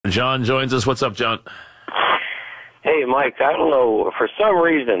John joins us. What's up, John? Hey, Mike, I don't know, for some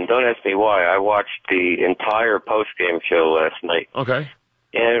reason, don't ask me why, I watched the entire post-game show last night. Okay.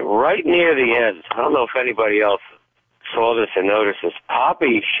 And right near the end, I don't know if anybody else saw this and noticed this,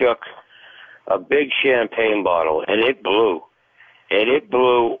 Papi shook a big champagne bottle, and it blew. And it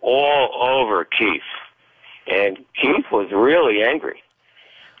blew all over Keith. And Keith was really angry.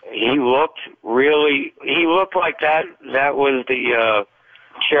 He looked like that was the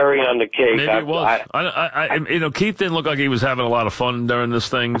cherry on the cake. Maybe it was. Keith didn't look like he was having a lot of fun during this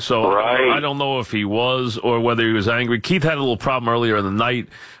thing, so right. I don't know if he was or whether he was angry. Keith had a little problem earlier in the night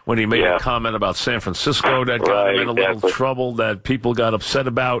when he made a comment about San Francisco that got him in a little trouble that people got upset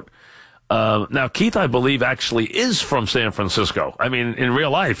about. Now, Keith, I believe, actually is from San Francisco. I mean, in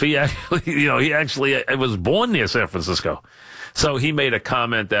real life, he actually was born near San Francisco. So he made a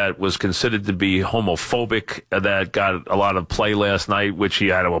comment that was considered to be homophobic that got a lot of play last night, which he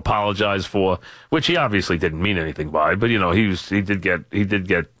had to apologize for, which he obviously didn't mean anything by. But, he did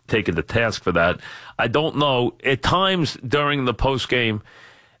get taken to task for that. I don't know. At times during the postgame,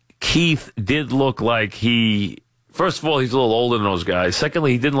 Keith did look like first of all, he's a little older than those guys.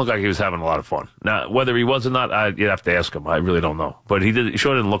 Secondly, he didn't look like he was having a lot of fun. Now, whether he was or not, you'd have to ask him. I really don't know. But he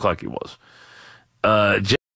sure didn't look like he was.